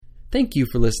Thank you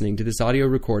for listening to this audio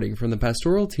recording from the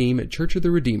pastoral team at Church of the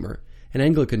Redeemer, an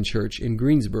Anglican church in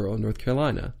Greensboro, North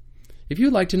Carolina. If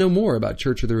you'd like to know more about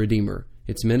Church of the Redeemer,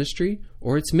 its ministry,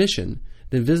 or its mission,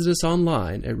 then visit us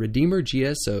online at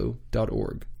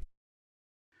redeemergso.org.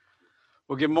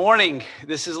 Well, good morning.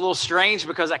 This is a little strange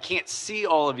because I can't see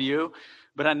all of you,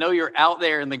 but I know you're out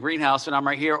there in the greenhouse and I'm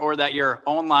right here, or that you're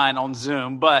online on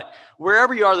Zoom. But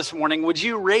wherever you are this morning, would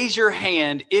you raise your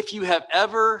hand if you have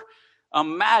ever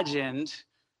imagined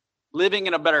living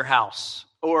in a better house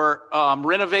or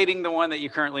renovating the one that you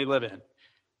currently live in?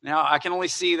 Now, I can only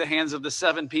see the hands of the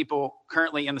 7 people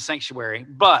currently in the sanctuary,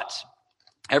 but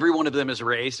every one of them is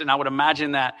raised, and I would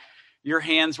imagine that your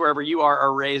hands, wherever you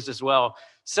are raised as well.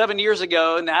 7 years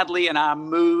ago, Natalie and I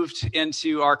moved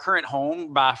into our current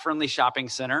home by Friendly Shopping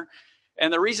Center,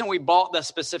 and the reason we bought the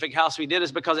specific house we did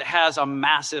is because it has a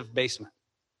massive basement.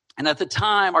 And at the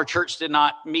time, our church did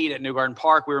not meet at New Garden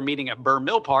Park. We were meeting at Burr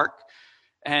Mill Park,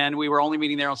 and we were only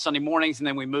meeting there on Sunday mornings, and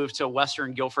then we moved to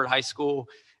Western Guilford High School.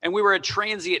 And we were a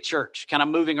transient church, kind of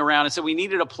moving around, and so we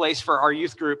needed a place for our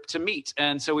youth group to meet.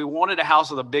 And so we wanted a house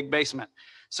with a big basement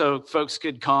so folks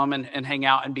could come and hang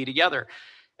out and be together.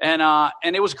 And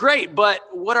it was great, but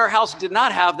what our house did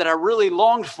not have that I really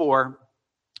longed for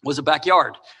was a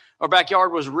backyard. Our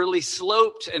backyard was really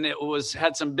sloped, and it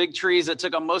had some big trees that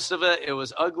took up most of it. It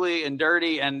was ugly and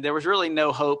dirty, and there was really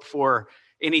no hope for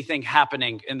anything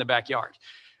happening in the backyard.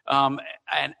 And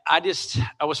I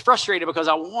was frustrated because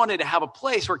I wanted to have a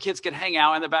place where kids could hang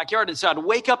out in the backyard. And so I'd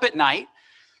wake up at night,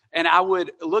 and I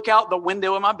would look out the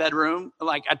window in my bedroom,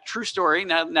 like a true story.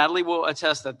 Natalie will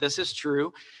attest that this is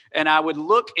true. And I would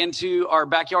look into our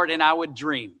backyard, and I would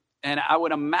dream, and I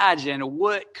would imagine,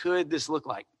 what could this look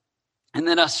like? And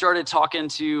then I started talking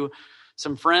to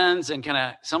some friends and kind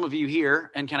of some of you here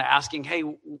and kind of asking, hey,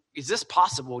 is this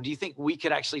possible? Do you think we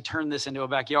could actually turn this into a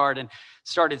backyard? And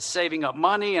started saving up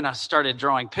money, and I started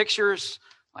drawing pictures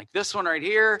like this one right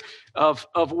here of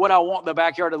what I want the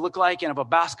backyard to look like, and of a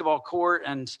basketball court.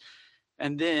 And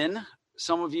then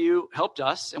some of you helped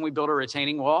us, and we built a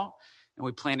retaining wall, and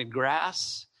we planted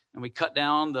grass, and we cut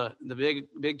down the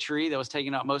big tree that was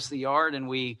taking up most of the yard, and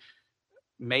we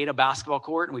made a basketball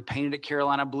court, and we painted it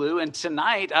Carolina blue. And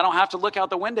tonight, I don't have to look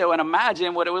out the window and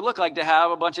imagine what it would look like to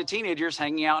have a bunch of teenagers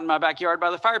hanging out in my backyard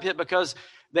by the fire pit, because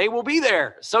they will be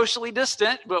there, socially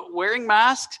distant, but wearing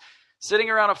masks, sitting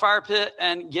around a fire pit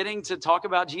and getting to talk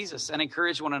about Jesus and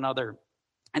encourage one another.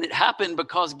 And it happened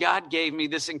because God gave me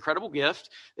this incredible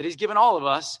gift that he's given all of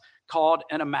us called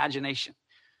an imagination.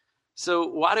 So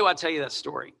why do I tell you that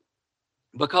story?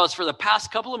 Because for the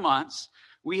past couple of months,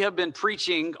 we have been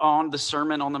preaching on the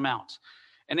Sermon on the Mount.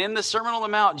 And in the Sermon on the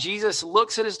Mount, Jesus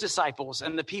looks at his disciples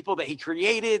and the people that he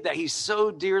created, that he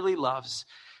so dearly loves.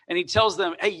 And he tells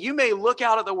them, hey, you may look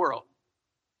out at the world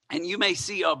and you may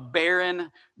see a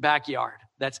barren backyard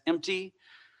that's empty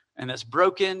and that's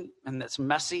broken and that's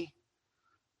messy.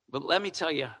 But let me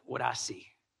tell you what I see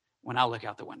when I look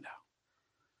out the window.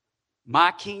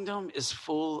 My kingdom is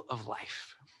full of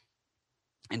life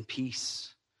and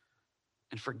peace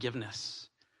and forgiveness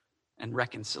and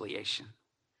reconciliation.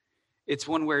 It's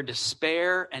one where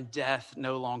despair and death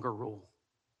no longer rule.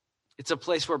 It's a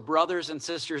place where brothers and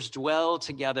sisters dwell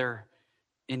together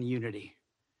in unity.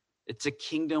 It's a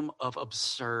kingdom of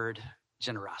absurd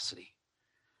generosity.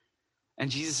 And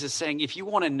Jesus is saying, if you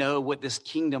want to know what this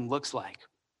kingdom looks like,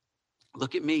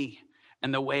 look at me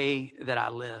and the way that I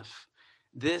live.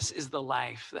 This is the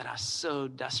life that I so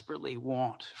desperately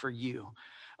want for you.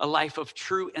 A life of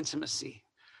true intimacy,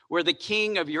 where the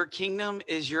king of your kingdom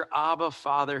is your Abba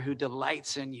Father, who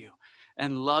delights in you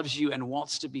and loves you and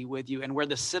wants to be with you, and where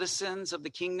the citizens of the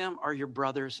kingdom are your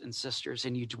brothers and sisters,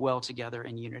 and you dwell together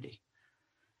in unity.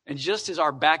 And just as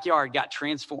our backyard got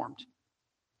transformed,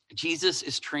 Jesus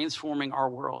is transforming our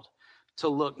world to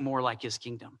look more like his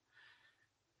kingdom.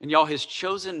 And y'all, his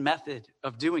chosen method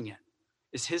of doing it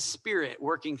is his Spirit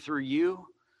working through you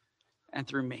and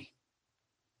through me.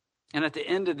 And at the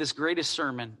end of this greatest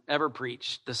sermon ever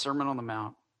preached, the Sermon on the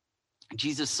Mount,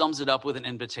 Jesus sums it up with an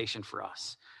invitation for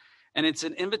us. And it's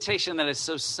an invitation that is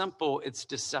so simple, it's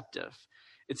deceptive.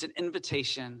 It's an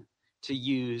invitation to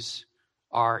use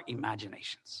our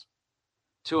imaginations,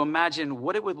 to imagine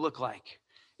what it would look like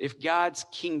if God's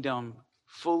kingdom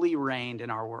fully reigned in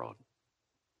our world.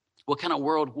 What kind of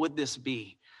world would this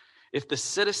be if the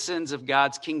citizens of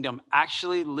God's kingdom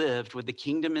actually lived with the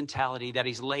kingdom mentality that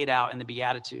he's laid out in the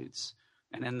Beatitudes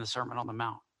and in the Sermon on the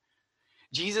Mount?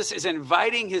 Jesus is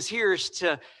inviting his hearers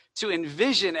to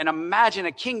envision and imagine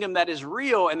a kingdom that is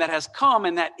real and that has come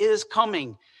and that is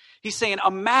coming. He's saying,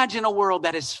 imagine a world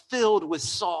that is filled with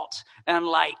salt and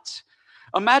light.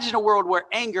 Imagine a world where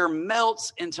anger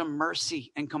melts into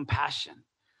mercy and compassion,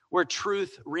 where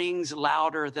truth rings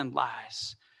louder than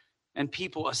lies, and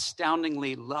people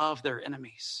astoundingly love their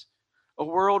enemies. A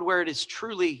world where it is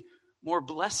truly more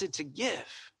blessed to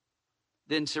give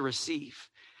than to receive.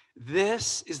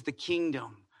 This is the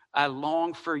kingdom I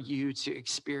long for you to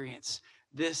experience.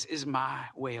 This is my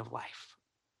way of life.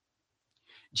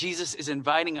 Jesus is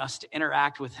inviting us to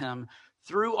interact with him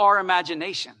through our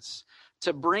imaginations,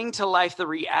 to bring to life the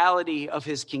reality of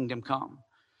his kingdom come.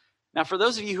 Now, for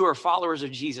those of you who are followers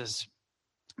of Jesus,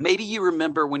 maybe you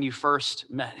remember when you first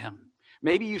met him.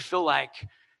 Maybe you feel like,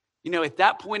 at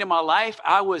that point in my life,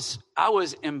 I was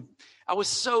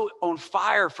so on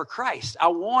fire for Christ. I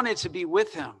wanted to be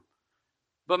with him.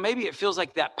 But maybe it feels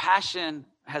like that passion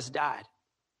has died.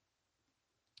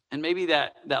 And maybe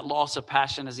that loss of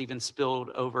passion has even spilled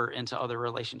over into other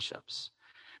relationships.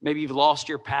 Maybe you've lost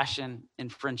your passion in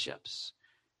friendships,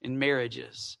 in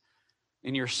marriages,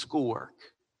 in your schoolwork,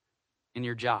 in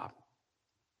your job.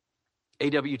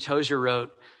 A.W. Tozer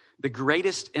wrote, "The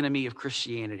greatest enemy of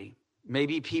Christianity may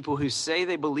be people who say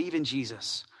they believe in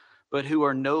Jesus, but who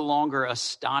are no longer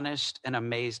astonished and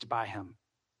amazed by him."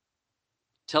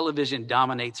 Television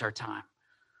dominates our time,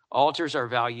 alters our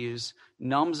values,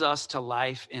 numbs us to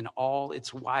life in all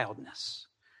its wildness.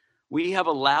 We have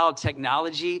allowed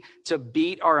technology to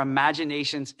beat our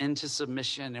imaginations into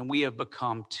submission, and we have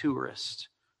become tourists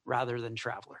rather than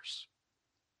travelers.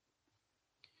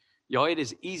 Y'all, it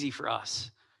is easy for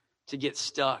us to get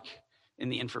stuck in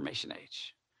the information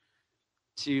age,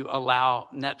 to allow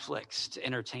Netflix to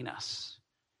entertain us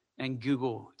and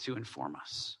Google to inform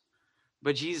us.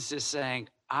 But Jesus is saying,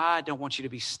 I don't want you to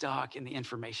be stuck in the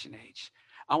information age.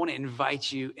 I want to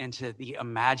invite you into the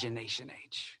imagination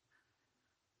age.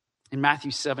 In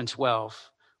Matthew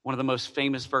 7:12, one of the most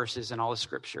famous verses in all of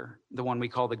Scripture, the one we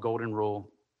call the Golden Rule,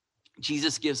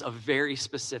 Jesus gives a very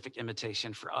specific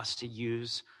invitation for us to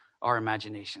use our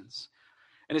imaginations.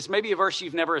 And it's maybe a verse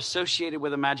you've never associated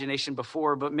with imagination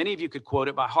before, but many of you could quote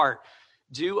it by heart.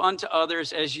 Do unto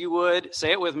others as you would,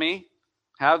 say it with me,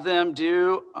 have them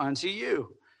do unto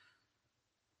you.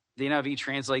 The NIV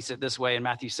translates it this way in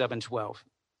Matthew 7:12.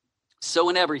 So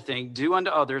in everything, do unto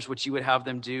others what you would have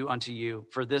them do unto you,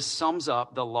 for this sums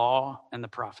up the law and the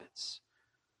prophets.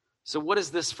 So what does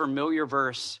this familiar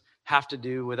verse have to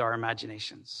do with our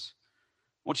imaginations?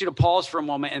 I want you to pause for a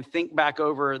moment and think back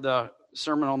over the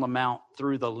Sermon on the Mount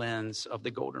through the lens of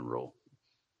the Golden Rule.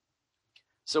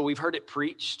 So we've heard it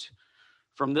preached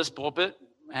from this pulpit,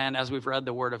 and as we've read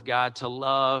the Word of God, to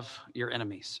love your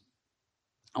enemies.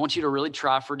 I want you to really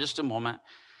try for just a moment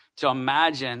to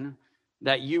imagine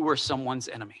that you were someone's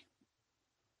enemy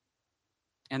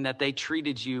and that they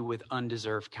treated you with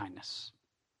undeserved kindness.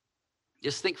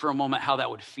 Just think for a moment how that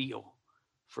would feel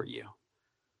for you.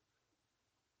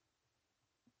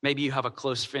 Maybe you have a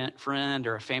close friend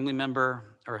or a family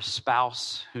member or a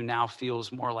spouse who now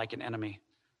feels more like an enemy.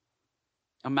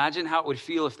 Imagine how it would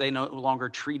feel if they no longer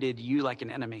treated you like an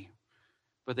enemy,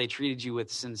 but they treated you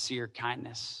with sincere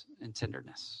kindness and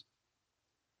tenderness.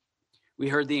 We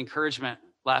heard the encouragement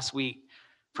last week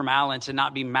from Alan to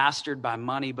not be mastered by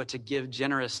money, but to give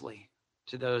generously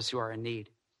to those who are in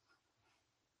need.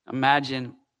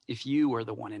 Imagine if you were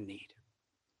the one in need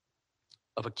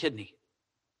of a kidney,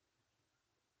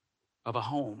 of a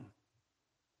home,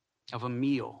 of a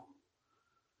meal,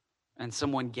 and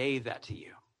someone gave that to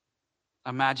you.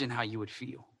 Imagine how you would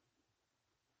feel.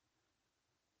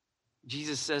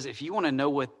 Jesus says, if you want to know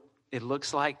what it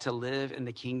looks like to live in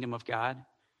the kingdom of God,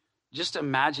 just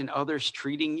imagine others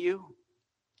treating you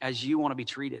as you want to be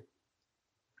treated,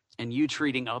 and you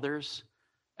treating others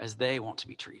as they want to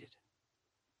be treated.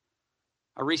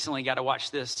 I recently got to watch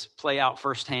this play out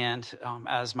firsthand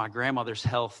as my grandmother's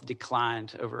health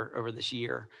declined over this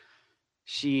year.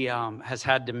 She has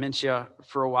had dementia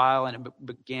for a while, and it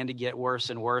began to get worse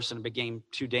and worse, and it became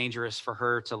too dangerous for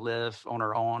her to live on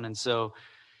her own. And so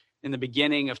in the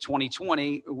beginning of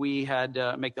 2020, we had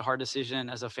to make the hard decision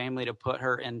as a family to put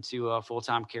her into a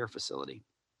full-time care facility.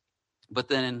 But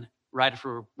then right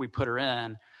after we put her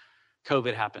in,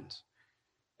 COVID happened.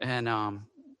 And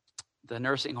the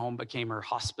nursing home became her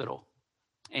hospital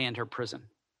and her prison.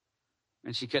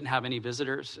 And she couldn't have any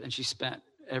visitors, and she spent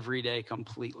every day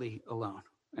completely alone,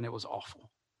 and it was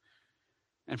awful.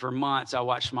 And for months, I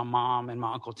watched my mom and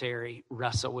my Uncle Terry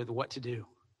wrestle with what to do.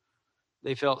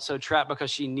 They felt so trapped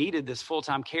because she needed this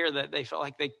full-time care that they felt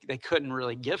like they couldn't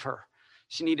really give her.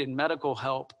 She needed medical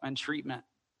help and treatment.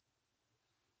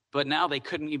 But now they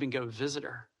couldn't even go visit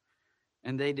her,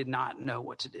 and they did not know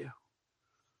what to do.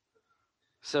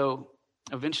 So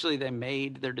eventually they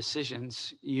made their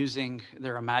decisions using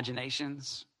their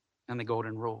imaginations and the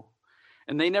golden rule.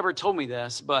 And they never told me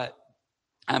this, but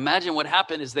I imagine what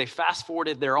happened is they fast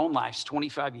forwarded their own lives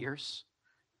 25 years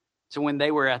to when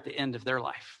they were at the end of their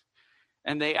life.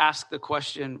 And they asked the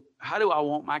question, how do I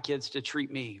want my kids to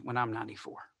treat me when I'm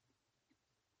 94?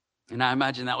 And I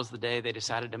imagine that was the day they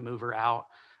decided to move her out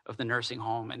of the nursing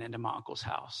home and into my uncle's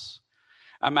house.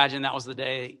 I imagine that was the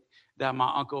day that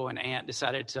my uncle and aunt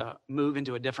decided to move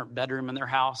into a different bedroom in their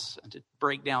house and to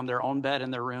break down their own bed in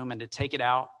their room and to take it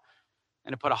out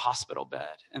and to put a hospital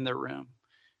bed in their room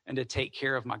and to take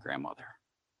care of my grandmother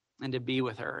and to be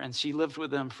with her. And she lived with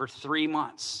them for 3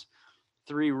 months,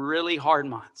 3 really hard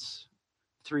months,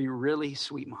 3 really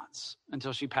sweet months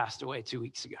until she passed away 2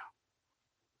 weeks ago.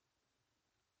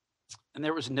 And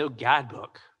there was no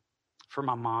guidebook for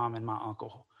my mom and my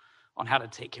uncle on how to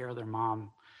take care of their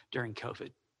mom during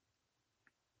COVID.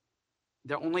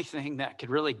 The only thing that could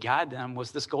really guide them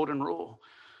was this golden rule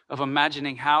of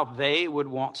imagining how they would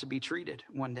want to be treated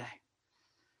one day.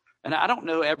 And I don't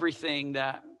know everything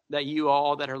that you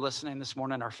all that are listening this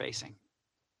morning are facing,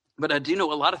 but I do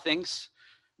know a lot of things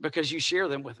because you share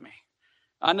them with me.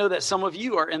 I know that some of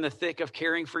you are in the thick of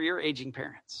caring for your aging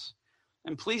parents.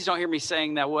 And please don't hear me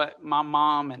saying that what my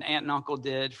mom and aunt and uncle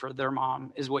did for their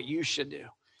mom is what you should do,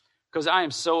 because I am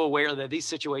so aware that these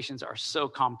situations are so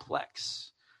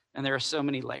complex and there are so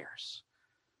many layers.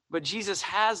 But Jesus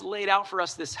has laid out for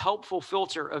us this helpful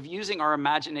filter of using our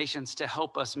imaginations to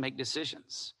help us make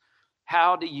decisions.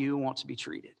 How do you want to be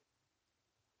treated?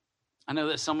 I know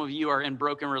that some of you are in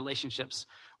broken relationships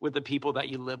with the people that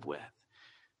you live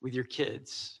with your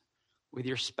kids, with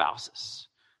your spouses,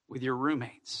 with your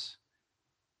roommates.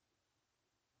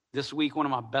 This week, one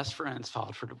of my best friends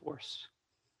filed for divorce.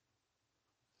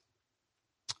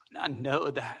 And I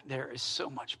know that there is so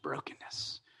much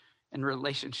brokenness in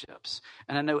relationships.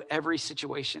 And I know every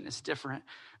situation is different.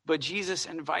 But Jesus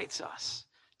invites us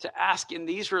to ask in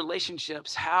these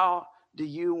relationships, how do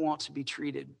you want to be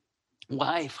treated?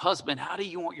 Wife, husband, how do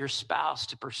you want your spouse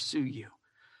to pursue you?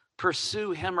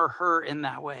 Pursue him or her in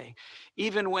that way,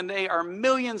 even when they are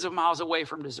millions of miles away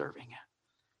from deserving it.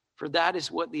 For that is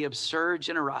what the absurd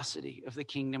generosity of the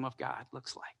kingdom of God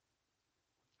looks like.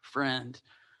 Friend,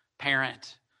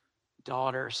 parent,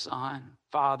 daughter, son,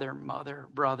 father, mother,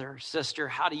 brother, sister,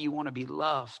 how do you want to be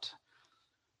loved?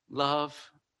 Love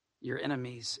your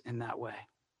enemies in that way.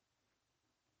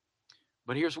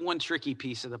 But here's one tricky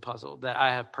piece of the puzzle that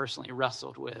I have personally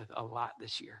wrestled with a lot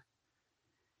this year.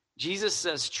 Jesus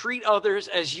says, treat others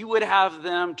as you would have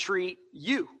them treat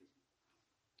you.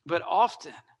 But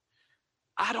often,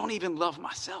 I don't even love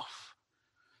myself.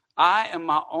 I am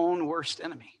my own worst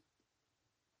enemy.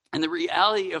 And the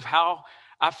reality of how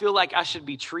I feel like I should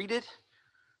be treated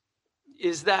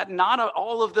is that not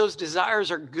all of those desires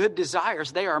are good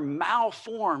desires. They are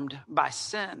malformed by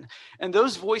sin. And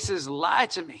those voices lie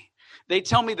to me. They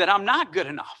tell me that I'm not good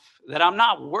enough, that I'm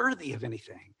not worthy of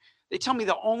anything. They tell me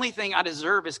the only thing I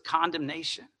deserve is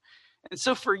condemnation. And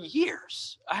so for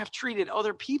years, I have treated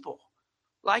other people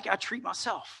like I treat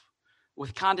myself,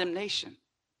 with condemnation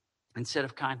instead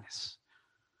of kindness.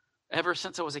 Ever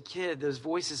since I was a kid, those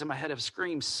voices in my head have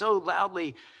screamed so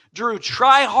loudly, Drew,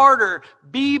 try harder,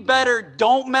 be better,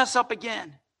 don't mess up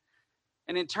again.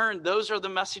 And in turn, those are the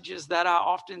messages that I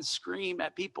often scream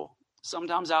at people,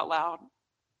 sometimes out loud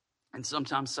and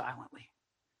sometimes silently.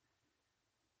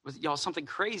 But y'all, something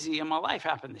crazy in my life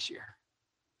happened this year.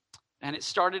 And it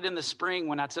started in the spring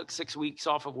when I took 6 weeks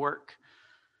off of work.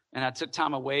 And I took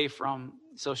time away from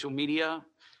social media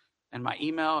and my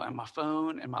email and my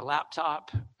phone and my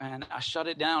laptop. And I shut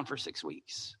it down for 6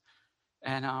 weeks.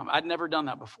 And I'd never done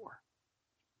that before.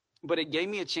 But it gave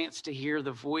me a chance to hear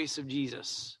the voice of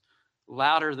Jesus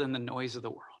louder than the noise of the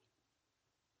world.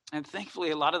 And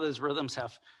thankfully, a lot of those rhythms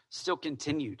have still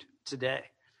continued today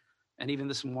and even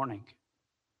this morning.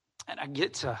 And I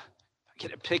get to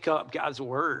pick up God's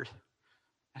word.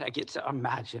 And I get to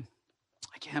imagine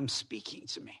like him speaking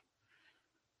to me,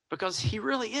 because he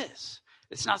really is.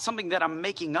 It's not something that I'm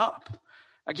making up.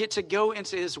 I get to go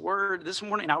into his word. This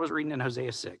morning I was reading in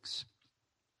Hosea 6,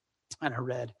 and I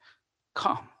read,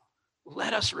 come,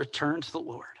 let us return to the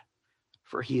Lord,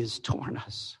 for he has torn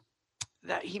us,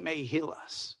 that he may heal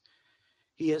us.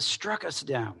 He has struck us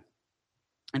down,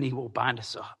 and he will bind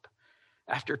us up.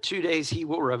 After 2 days, he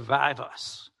will revive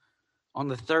us. On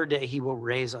the third day, he will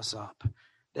raise us up,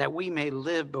 that we may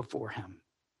live before him.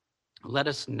 Let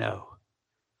us know.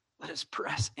 Let us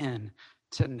press in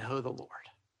to know the Lord.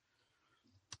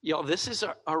 Y'all, this is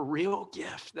a real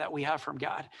gift that we have from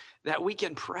God, that we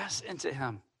can press into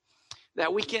him,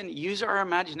 that we can use our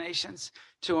imaginations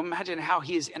to imagine how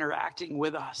he is interacting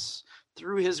with us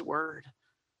through his word,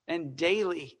 and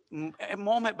daily,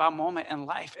 moment by moment in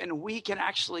life. And we can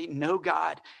actually know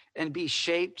God and be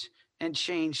shaped and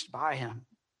changed by him.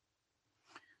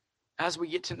 As we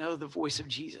get to know the voice of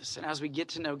Jesus and as we get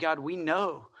to know God, we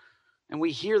know and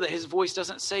we hear that his voice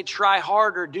doesn't say, try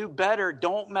harder, do better,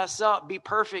 don't mess up, be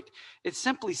perfect. It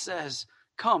simply says,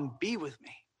 come be with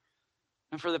me.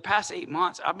 And for the past 8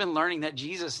 months, I've been learning that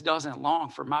Jesus doesn't long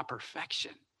for my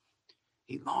perfection.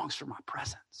 He longs for my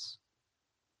presence.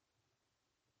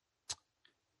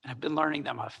 And I've been learning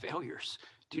that my failures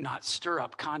do not stir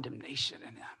up condemnation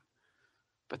in him,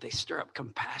 but they stir up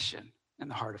compassion in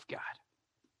the heart of God.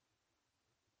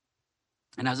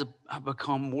 And as I've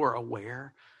become more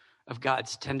aware of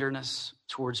God's tenderness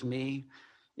towards me,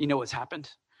 you know what's happened?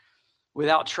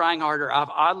 Without trying harder, I've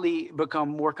oddly become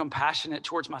more compassionate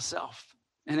towards myself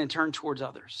and in turn towards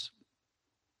others.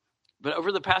 But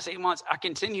over the past 8 months, I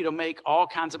continue to make all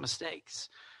kinds of mistakes.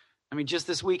 I mean, just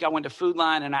this week, I went to Food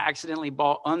Line and I accidentally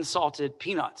bought unsalted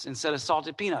peanuts instead of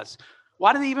salted peanuts.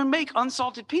 Why do they even make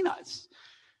unsalted peanuts?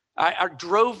 I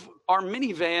drove our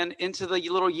minivan into the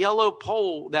little yellow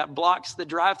pole that blocks the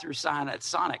drive-through sign at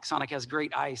Sonic. Sonic has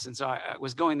great ice, and so I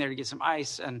was going there to get some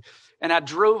ice. And I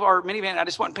drove our minivan. I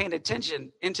just wasn't paying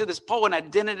attention into this pole, and I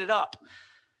dented it up.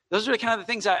 Those are the kind of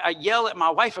the things I yell at my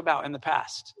wife about in the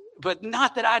past, but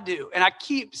not that I do. And I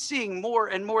keep seeing more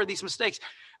and more of these mistakes.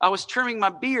 I was trimming my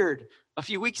beard a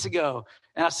few weeks ago,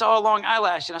 and I saw a long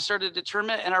eyelash, and I started to trim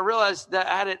it, and I realized that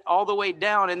I had it all the way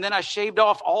down, and then I shaved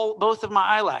off both of my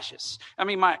eyelashes. I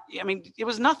mean, it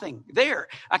was nothing there.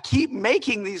 I keep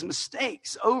making these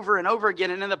mistakes over and over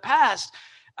again, and in the past,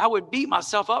 I would beat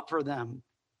myself up for them.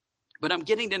 But I'm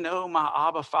getting to know my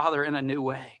Abba Father in a new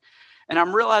way. And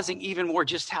I'm realizing even more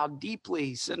just how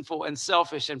deeply sinful and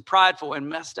selfish and prideful and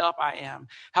messed up I am,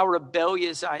 how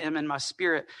rebellious I am in my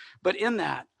spirit. But in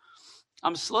that,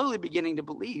 I'm slowly beginning to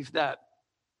believe that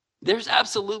there's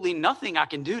absolutely nothing I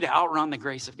can do to outrun the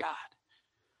grace of God.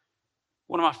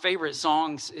 One of my favorite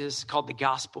songs is called The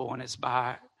Gospel, and it's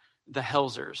by the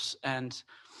Helsers. And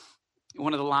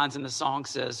one of the lines in the song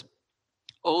says,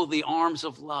 "Oh, the arms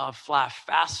of love fly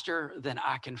faster than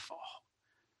I can fall.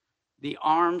 The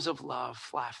arms of love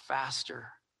fly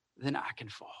faster than I can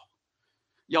fall."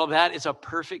 Y'all, that is a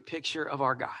perfect picture of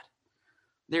our God.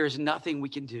 There is nothing we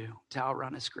can do to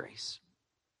outrun his grace.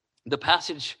 The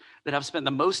passage that I've spent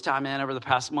the most time in over the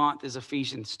past month is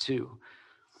Ephesians 2.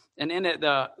 And in it,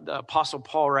 the Apostle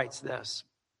Paul writes this.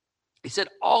 He said,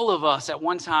 all of us at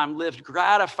one time lived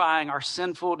gratifying our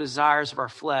sinful desires of our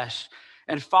flesh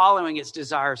and following its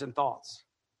desires and thoughts.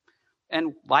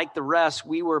 And like the rest,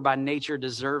 we were by nature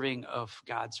deserving of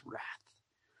God's wrath.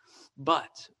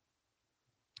 But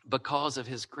because of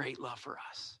his great love for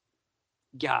us,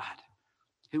 God,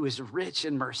 who is rich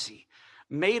in mercy,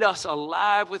 made us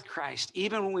alive with Christ,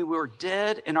 even when we were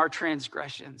dead in our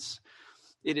transgressions.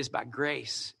 It is by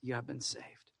grace you have been saved.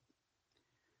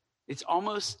 It's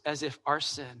almost as if our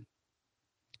sin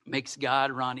makes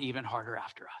God run even harder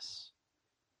after us,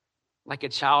 like a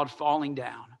child falling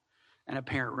down and a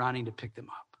parent running to pick them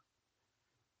up.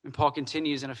 And Paul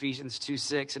continues in Ephesians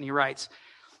 2:6, and he writes,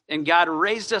 "And God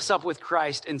raised us up with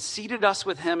Christ and seated us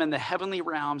with him in the heavenly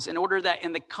realms in order that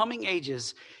in the coming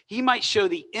ages he might show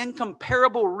the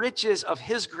incomparable riches of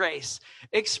his grace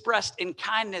expressed in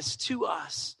kindness to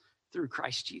us through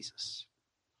Christ Jesus."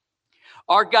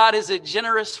 Our God is a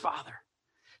generous Father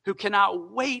who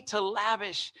cannot wait to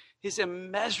lavish his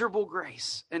immeasurable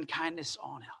grace and kindness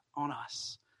on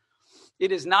us.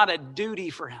 It is not a duty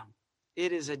for him.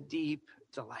 It is a deep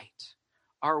delight.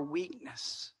 Our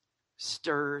weakness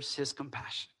stirs his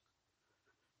compassion.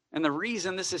 And the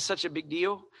reason this is such a big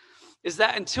deal is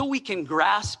that until we can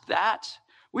grasp that,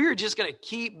 we are just going to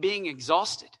keep being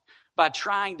exhausted by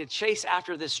trying to chase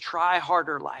after this try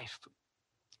harder life.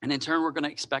 And in turn, we're going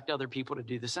to expect other people to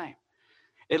do the same.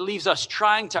 It leaves us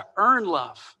trying to earn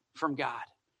love from God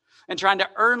and trying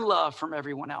to earn love from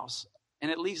everyone else.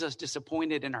 And it leaves us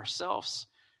disappointed in ourselves.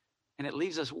 And it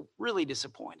leaves us really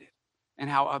disappointed in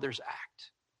how others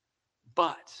act.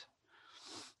 But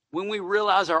when we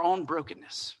realize our own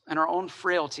brokenness and our own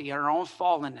frailty and our own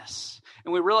fallenness,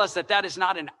 and we realize that that is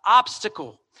not an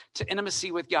obstacle to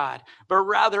intimacy with God, but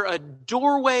rather a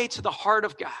doorway to the heart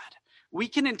of God, we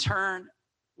can in turn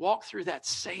walk through that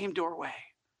same doorway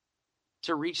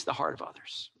to reach the heart of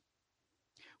others.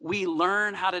 We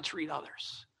learn how to treat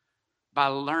others by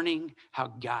learning how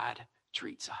God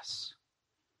treats us.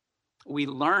 We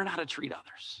learn how to treat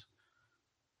others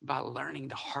by learning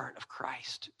the heart of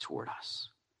Christ toward us.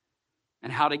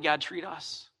 And how did God treat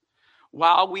us?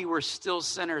 While we were still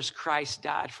sinners, Christ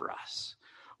died for us.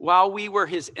 While we were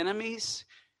his enemies,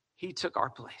 he took our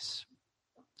place.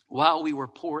 while we were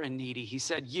poor and needy, he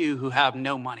said, you who have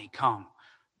no money, come,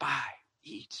 buy,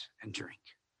 eat, and drink.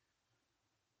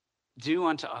 Do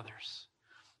unto others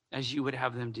as you would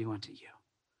have them do unto you.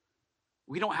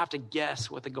 We don't have to guess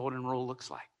what the golden rule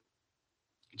looks like.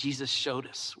 Jesus showed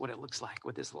us what it looks like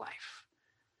with his life.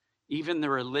 Even the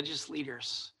religious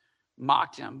leaders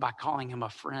mocked him by calling him a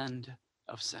friend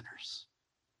of sinners.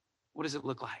 What does it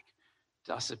look like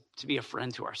to us to be a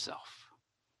friend to ourselves?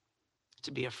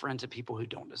 To be a friend to people who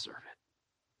don't deserve it.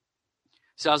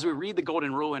 So as we read the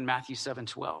golden rule in Matthew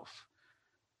 7:12,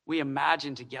 we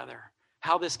imagine together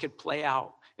how this could play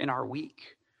out in our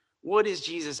week. What is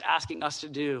Jesus asking us to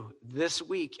do this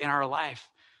week in our life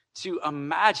to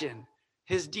imagine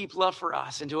his deep love for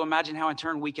us and to imagine how in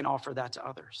turn we can offer that to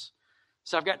others?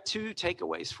 So I've got two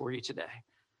takeaways for you today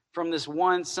from this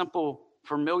one simple,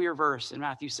 familiar verse in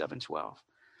Matthew 7:12.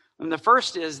 And the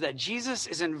first is that Jesus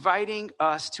is inviting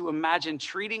us to imagine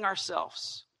treating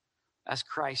ourselves as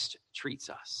Christ treats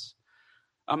us.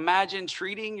 Imagine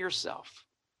treating yourself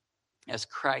as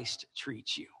Christ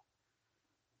treats you,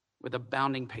 with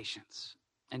abounding patience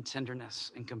and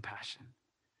tenderness and compassion.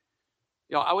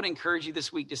 I would encourage you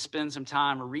this week to spend some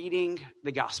time reading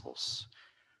the Gospels.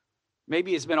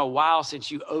 Maybe it's been a while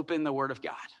since you opened the Word of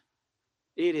God.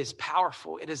 It is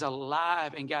powerful. It is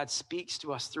alive, and God speaks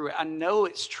to us through it. I know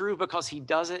it's true because he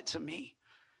does it to me.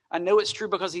 I know it's true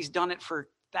because he's done it for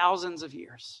thousands of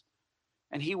years,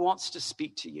 and he wants to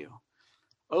speak to you.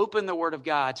 Open the Word of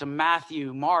God to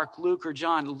Matthew, Mark, Luke, or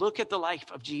John. Look at the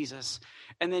life of Jesus,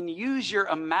 and then use your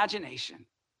imagination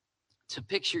to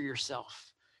picture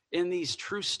yourself in these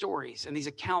true stories and these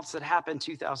accounts that happened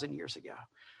 2,000 years ago.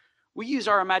 We use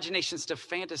our imaginations to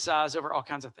fantasize over all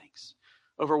kinds of things,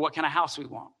 over what kind of house we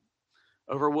want,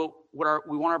 over what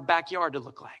we want our backyard to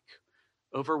look like,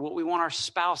 over what we want our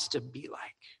spouse to be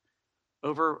like,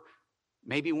 over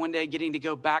maybe one day getting to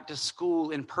go back to school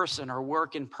in person or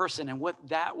work in person and what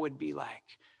that would be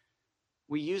like.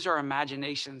 We use our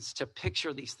imaginations to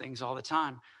picture these things all the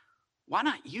time. Why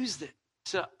not use it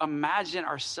to imagine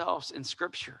ourselves in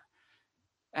Scripture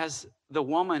as the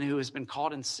woman who has been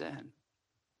caught in sin,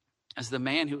 as the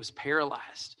man who is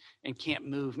paralyzed and can't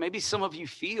move? Maybe some of you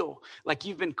feel like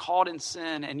you've been caught in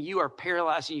sin and you are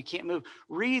paralyzed and you can't move.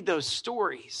 Read those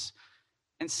stories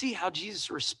and see how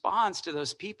Jesus responds to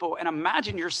those people, and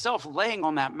imagine yourself laying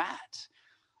on that mat.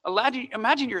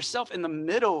 Imagine yourself in the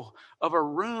middle of a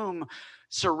room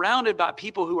surrounded by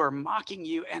people who are mocking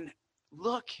you, and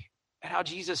look at how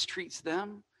Jesus treats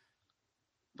them,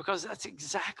 because that's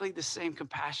exactly the same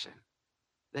compassion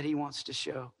that he wants to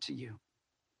show to you.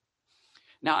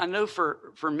 Now, I know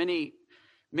for many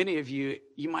of you,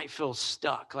 you might feel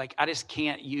stuck. Like, I just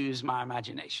can't use my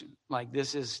imagination. Like,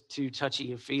 this is too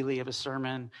touchy-feely of a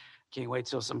sermon. Can't wait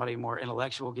till somebody more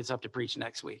intellectual gets up to preach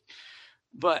next week.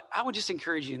 But I would just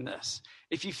encourage you in this.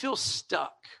 If you feel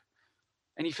stuck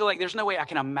and you feel like there's no way I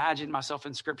can imagine myself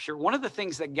in Scripture, one of the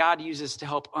things that God uses to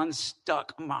help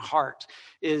unstuck my heart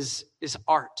is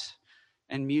art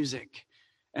and music.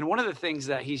 And one of the things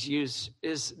that he's used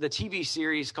is the TV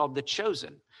series called The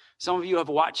Chosen. Some of you have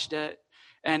watched it.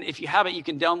 And if you haven't, you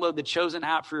can download the Chosen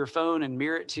app for your phone and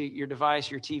mirror it to your device,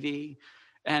 your TV.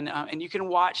 And you can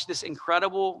watch this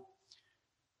incredible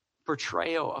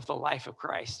portrayal of the life of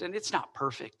Christ. And it's not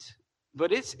perfect,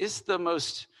 but it's the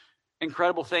most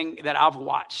incredible thing that I've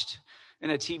watched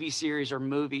in a TV series or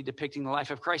movie depicting the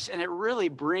life of Christ. And it really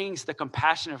brings the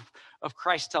compassion of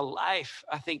Christ to life,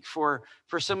 I think, for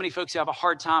so many folks who have a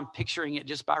hard time picturing it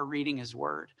just by reading his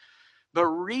word. But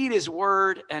read his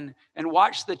word and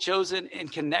watch The Chosen in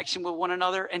connection with one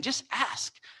another, and just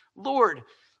ask, Lord,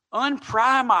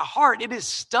 unpry my heart. It is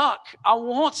stuck. I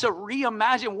want to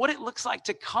reimagine what it looks like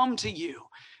to come to you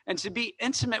and to be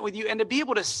intimate with you and to be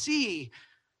able to see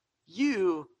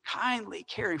you kindly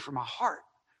caring for my heart,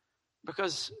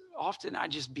 because often I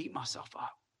just beat myself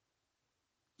up.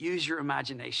 Use your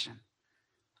imagination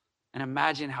and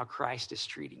imagine how Christ is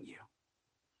treating you.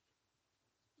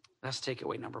 That's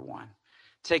takeaway number one.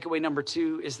 Takeaway number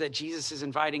two is that Jesus is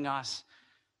inviting us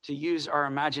to use our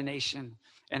imagination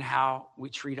and how we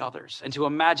treat others, and to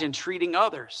imagine treating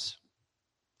others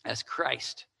as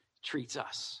Christ treats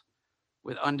us,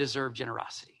 with undeserved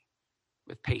generosity,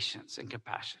 with patience and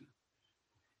compassion.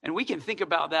 And we can think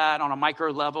about that on a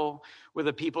micro level with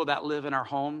the people that live in our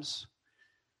homes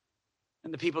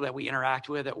and the people that we interact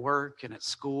with at work and at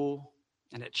school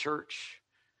and at church.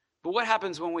 But what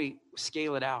happens when we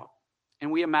scale it out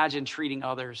and we imagine treating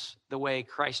others the way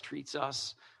Christ treats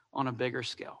us on a bigger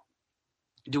scale?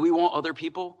 Do we want other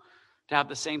people to have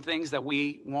the same things that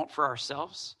we want for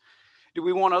ourselves? Do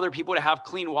we want other people to have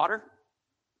clean water?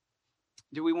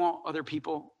 Do we want other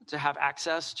people to have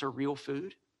access to real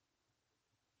food?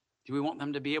 Do we want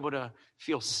them to be able to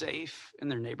feel safe in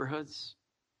their neighborhoods?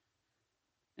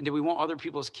 And do we want other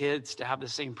people's kids to have the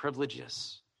same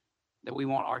privileges that we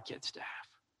want our kids to have?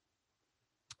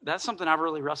 That's something I've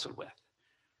really wrestled with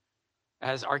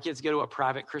as our kids go to a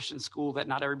private Christian school that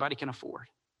not everybody can afford.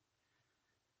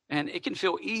 And it can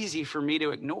feel easy for me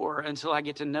to ignore until I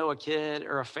get to know a kid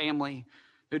or a family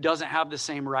who doesn't have the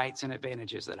same rights and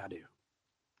advantages that I do.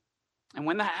 And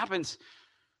when that happens,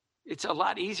 it's a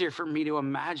lot easier for me to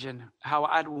imagine how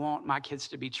I'd want my kids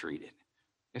to be treated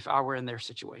if I were in their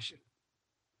situation.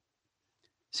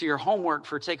 So your homework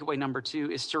for takeaway number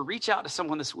 2 is to reach out to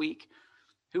someone this week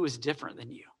who is different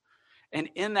than you. And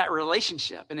in that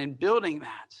relationship and in building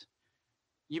that,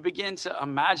 you begin to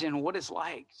imagine what it's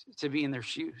like to be in their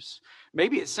shoes.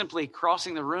 Maybe it's simply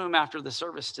crossing the room after the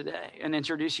service today and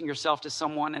introducing yourself to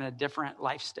someone in a different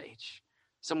life stage,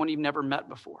 someone you've never met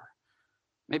before.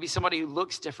 Maybe somebody who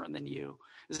looks different than you,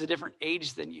 is a different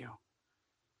age than you.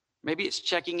 Maybe it's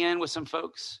checking in with some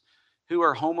folks who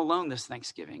are home alone this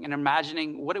Thanksgiving and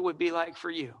imagining what it would be like for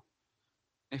you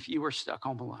if you were stuck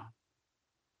home alone.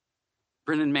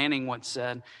 Brennan Manning once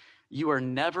said, "You are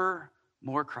never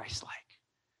more Christ-like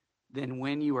than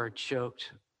when you are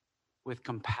choked with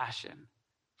compassion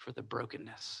for the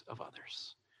brokenness of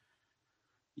others."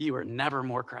 You are never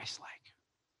more Christ-like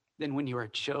than when you are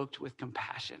choked with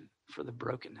compassion for the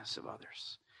brokenness of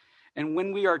others. And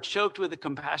when we are choked with the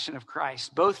compassion of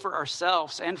Christ, both for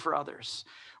ourselves and for others,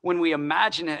 when we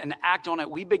imagine it and act on it,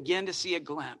 we begin to see a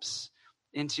glimpse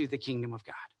into the kingdom of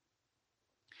God.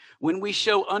 When we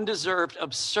show undeserved,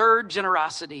 absurd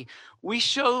generosity, we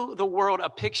show the world a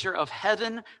picture of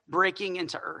heaven breaking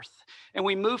into earth. And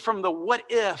we move from the what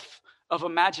if of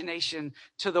imagination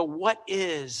to the what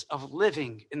is of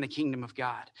living in the kingdom of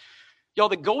God. Y'all,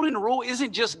 the golden rule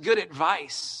isn't just good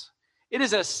advice. It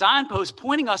is a signpost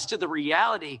pointing us to the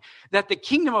reality that the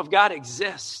kingdom of God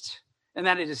exists and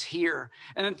that it is here.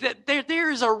 And that there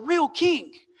is a real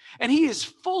king and he is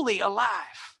fully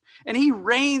alive. And he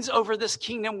reigns over this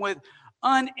kingdom with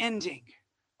unending,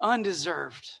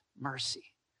 undeserved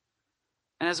mercy.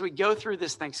 And as we go through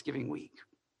this Thanksgiving week,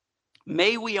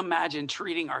 may we imagine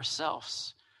treating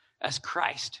ourselves as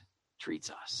Christ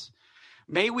treats us.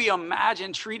 May we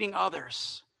imagine treating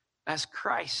others as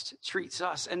Christ treats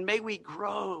us. And may we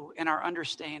grow in our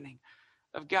understanding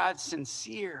of God's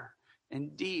sincere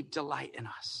and deep delight in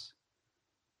us.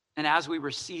 And as we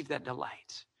receive that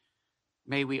delight,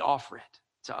 may we offer it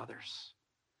to others.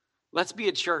 Let's be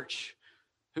a church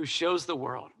who shows the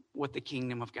world what the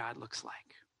kingdom of God looks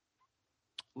like.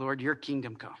 Lord, your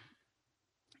kingdom come.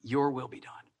 Your will be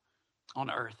done on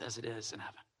earth as it is in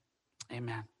heaven.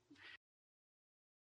 Amen.